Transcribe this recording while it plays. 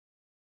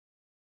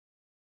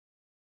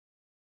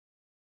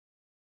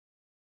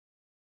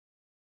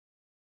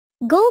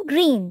Go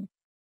green.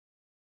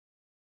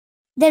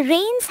 The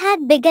rains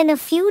had begun a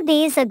few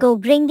days ago,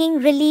 bringing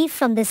relief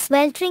from the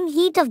sweltering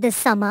heat of the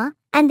summer,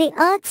 and the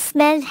earth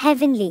smelled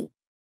heavenly.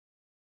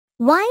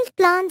 Wild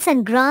plants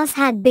and grass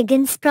had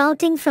begun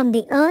sprouting from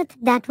the earth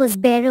that was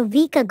bare a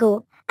week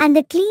ago, and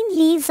the clean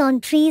leaves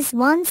on trees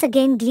once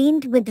again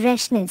gleamed with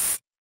freshness.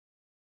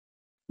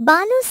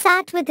 Balu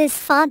sat with his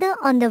father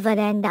on the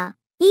veranda,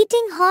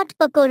 eating hot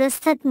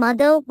pakoras that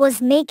mother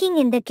was making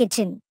in the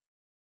kitchen.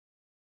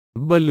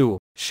 Balu,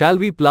 shall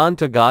we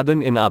plant a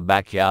garden in our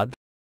backyard?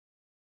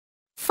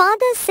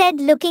 Father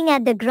said, looking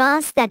at the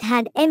grass that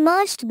had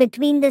emerged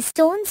between the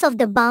stones of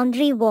the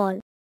boundary wall.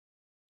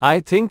 I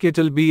think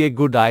it'll be a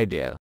good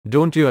idea,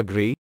 don't you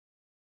agree?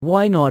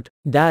 Why not,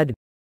 Dad?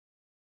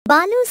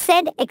 Balu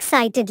said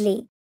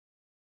excitedly.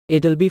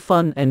 It'll be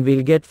fun and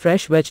we'll get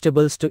fresh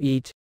vegetables to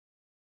eat.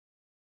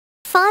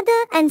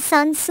 Father and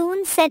son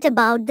soon set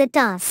about the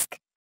task.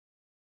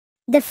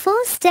 The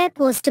first step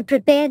was to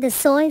prepare the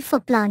soil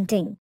for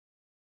planting.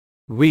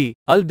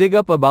 I'll dig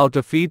up about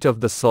a feet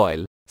of the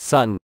soil,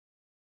 son.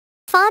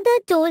 Father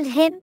told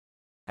him.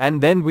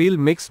 And then we'll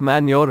mix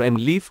manure and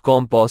leaf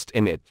compost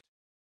in it.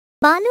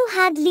 Balu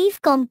had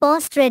leaf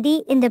compost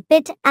ready in the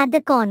pit at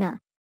the corner.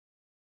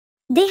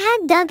 They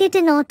had dug it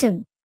in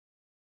autumn.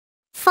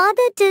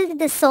 Father tilled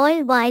the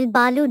soil while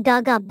Balu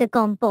dug up the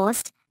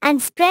compost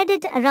and spread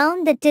it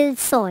around the tilled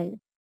soil.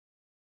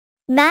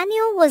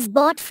 Manure was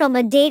bought from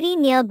a dairy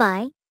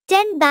nearby,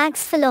 10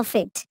 bags full of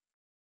it.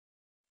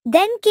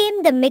 Then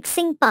came the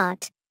mixing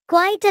part,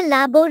 quite a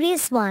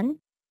laborious one,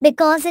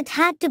 because it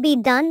had to be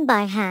done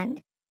by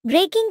hand,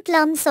 breaking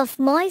clumps of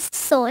moist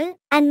soil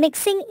and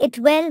mixing it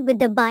well with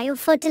the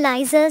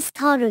biofertilizers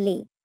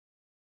thoroughly.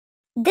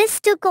 This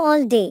took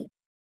all day.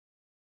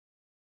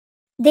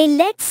 They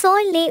let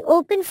soil lay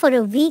open for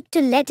a week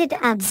to let it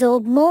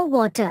absorb more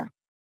water.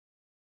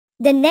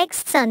 The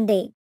next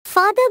Sunday,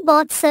 Father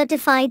bought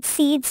certified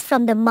seeds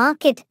from the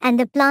market and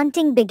the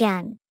planting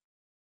began.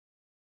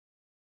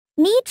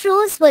 Neat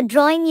rows were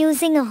drawn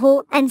using a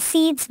hoe and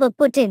seeds were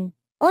put in,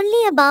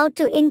 only about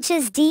 2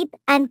 inches deep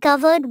and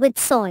covered with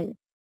soil.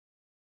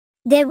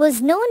 There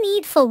was no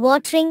need for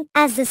watering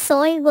as the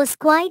soil was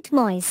quite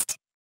moist.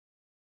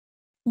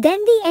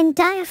 Then the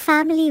entire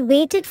family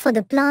waited for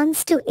the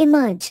plants to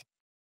emerge.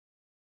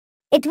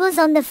 It was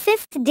on the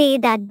 5th day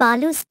that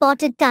Balu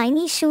spotted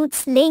tiny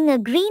shoots laying a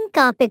green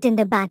carpet in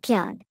the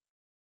backyard.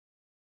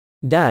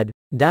 Dad,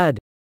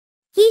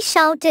 He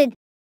shouted.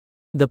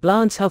 the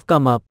plants have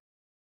come up.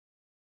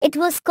 It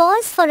was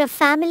cause for a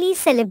family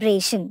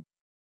celebration.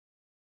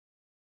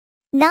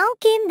 Now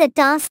came the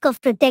task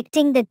of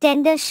protecting the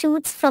tender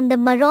shoots from the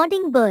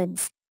marauding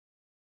birds.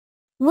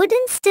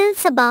 Wooden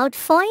stilts about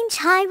 4-inch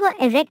high were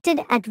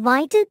erected at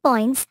vital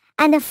points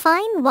and a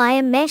fine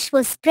wire mesh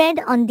was spread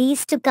on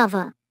these to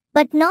cover,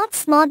 but not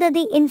smother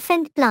the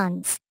infant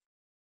plants.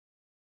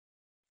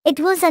 It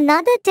was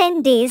another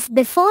 10 days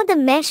before the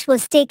mesh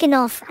was taken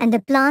off and the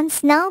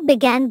plants now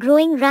began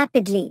growing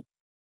rapidly.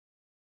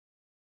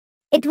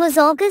 It was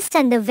August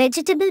and the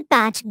vegetable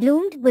patch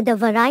bloomed with a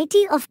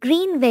variety of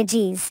green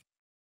veggies.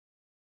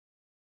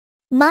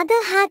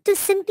 Mother had to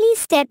simply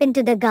step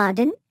into the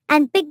garden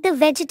and pick the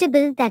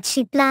vegetable that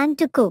she planned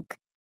to cook.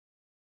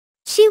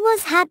 She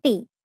was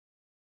happy.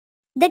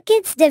 The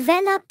kids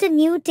developed a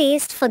new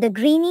taste for the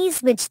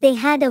greenies which they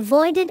had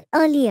avoided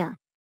earlier.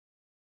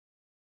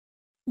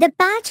 The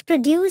patch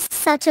produced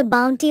such a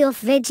bounty of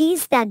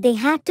veggies that they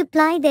had to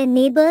ply their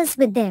neighbors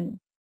with them.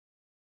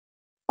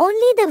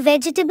 Only the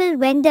vegetable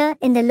vendor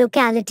in the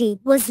locality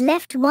was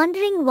left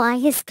wondering why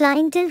his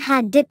clientele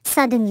had dipped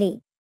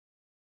suddenly.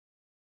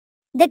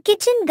 The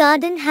kitchen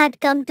garden had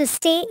come to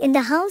stay in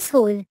the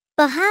household,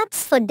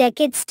 perhaps for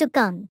decades to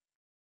come.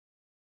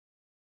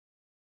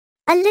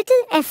 A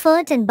little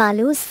effort and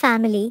Balu's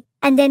family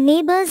and their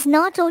neighbors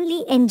not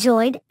only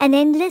enjoyed an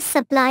endless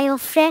supply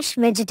of fresh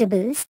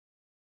vegetables,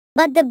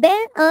 but the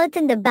bare earth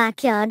in the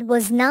backyard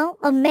was now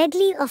a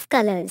medley of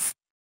colors.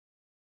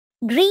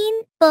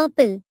 Green,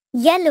 purple,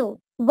 yellow,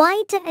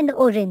 white and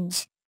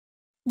orange.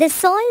 The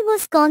soil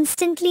was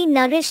constantly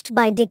nourished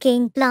by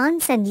decaying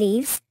plants and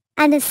leaves,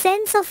 and a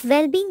sense of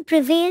well-being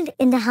prevailed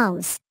in the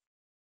house.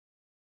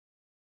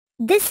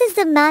 This is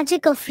the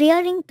magic of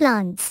rearing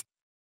plants.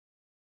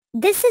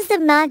 This is the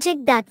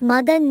magic that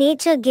Mother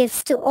Nature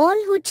gives to all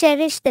who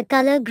cherish the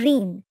color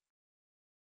green.